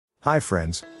Hi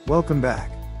friends, welcome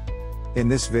back. In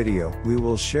this video, we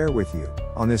will share with you,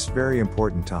 on this very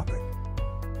important topic.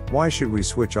 Why should we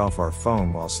switch off our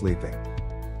phone while sleeping?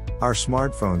 Our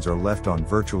smartphones are left on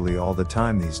virtually all the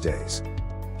time these days.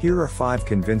 Here are 5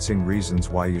 convincing reasons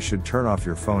why you should turn off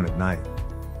your phone at night.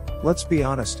 Let's be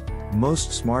honest,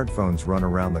 most smartphones run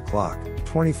around the clock,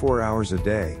 24 hours a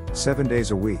day, 7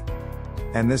 days a week.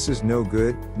 And this is no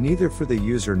good, neither for the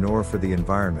user nor for the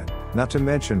environment, not to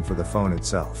mention for the phone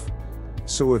itself.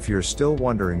 So if you're still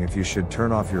wondering if you should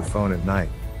turn off your phone at night,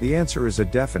 the answer is a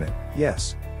definite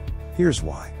yes. Here's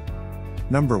why.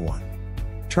 Number 1.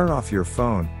 Turn off your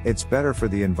phone, it's better for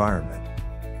the environment.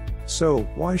 So,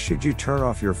 why should you turn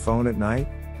off your phone at night?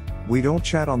 We don't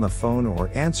chat on the phone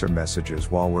or answer messages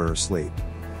while we're asleep.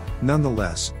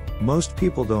 Nonetheless, most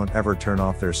people don't ever turn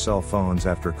off their cell phones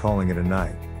after calling it a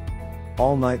night.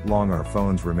 All night long our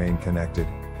phones remain connected,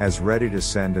 as ready to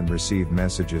send and receive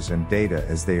messages and data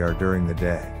as they are during the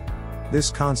day.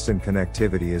 This constant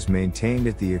connectivity is maintained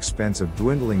at the expense of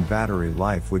dwindling battery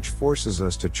life, which forces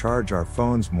us to charge our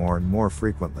phones more and more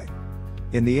frequently.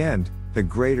 In the end, the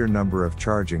greater number of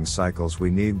charging cycles we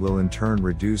need will in turn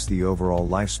reduce the overall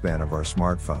lifespan of our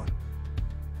smartphone.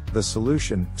 The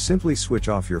solution: simply switch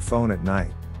off your phone at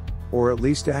night. Or at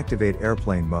least activate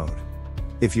airplane mode.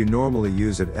 If you normally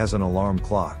use it as an alarm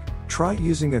clock, try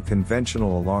using a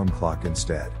conventional alarm clock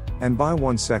instead, and buy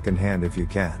one second-hand if you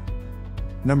can.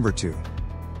 Number 2.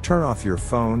 Turn off your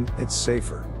phone, it's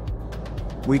safer.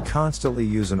 We constantly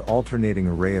use an alternating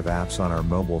array of apps on our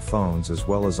mobile phones as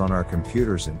well as on our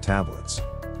computers and tablets.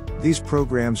 These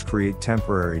programs create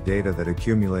temporary data that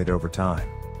accumulate over time.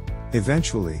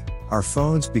 Eventually, our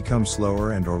phones become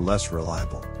slower and/or less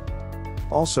reliable.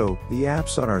 Also, the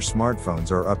apps on our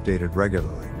smartphones are updated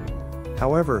regularly.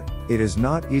 However, it is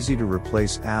not easy to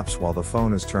replace apps while the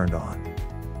phone is turned on.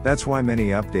 That's why many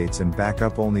updates and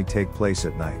backup only take place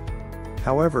at night.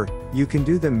 However, you can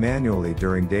do them manually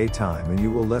during daytime and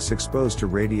you will less exposed to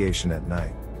radiation at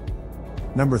night.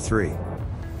 Number 3.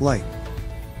 Light.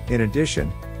 In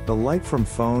addition, the light from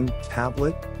phone,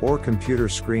 tablet, or computer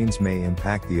screens may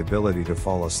impact the ability to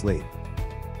fall asleep.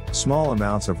 Small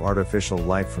amounts of artificial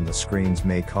light from the screens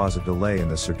may cause a delay in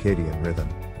the circadian rhythm.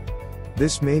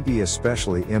 This may be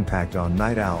especially impact on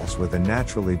night owls with a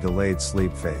naturally delayed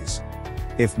sleep phase.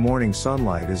 If morning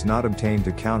sunlight is not obtained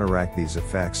to counteract these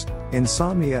effects,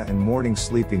 insomnia and morning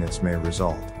sleepiness may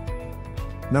result.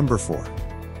 Number 4.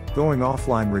 Going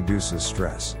offline reduces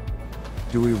stress.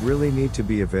 Do we really need to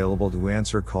be available to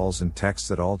answer calls and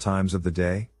texts at all times of the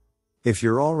day? If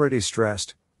you're already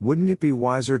stressed, wouldn't it be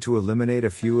wiser to eliminate a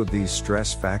few of these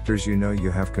stress factors you know you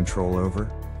have control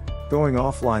over? Going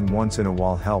offline once in a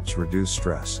while helps reduce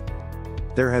stress.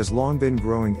 There has long been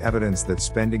growing evidence that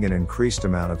spending an increased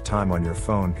amount of time on your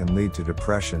phone can lead to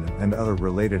depression and other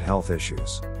related health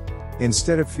issues.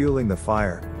 Instead of fueling the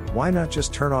fire, why not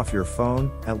just turn off your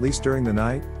phone, at least during the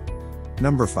night?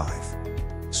 Number 5.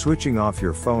 Switching off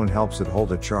your phone helps it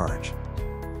hold a charge.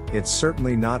 It's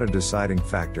certainly not a deciding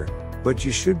factor, but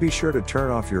you should be sure to turn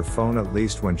off your phone at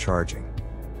least when charging.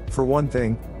 For one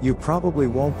thing, you probably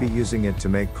won't be using it to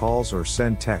make calls or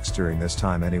send texts during this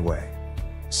time anyway.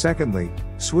 Secondly,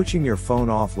 switching your phone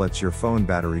off lets your phone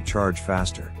battery charge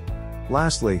faster.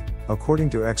 Lastly, according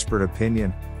to expert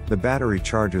opinion, the battery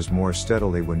charges more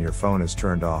steadily when your phone is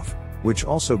turned off, which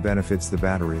also benefits the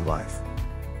battery life.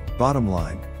 Bottom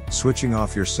line, switching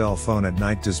off your cell phone at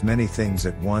night does many things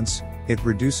at once. It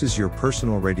reduces your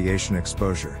personal radiation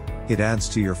exposure, it adds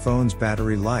to your phone's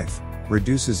battery life,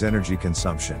 reduces energy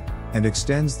consumption, and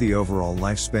extends the overall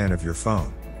lifespan of your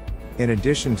phone. In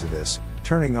addition to this,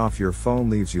 turning off your phone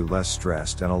leaves you less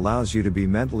stressed and allows you to be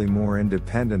mentally more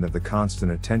independent of the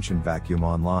constant attention vacuum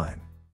online.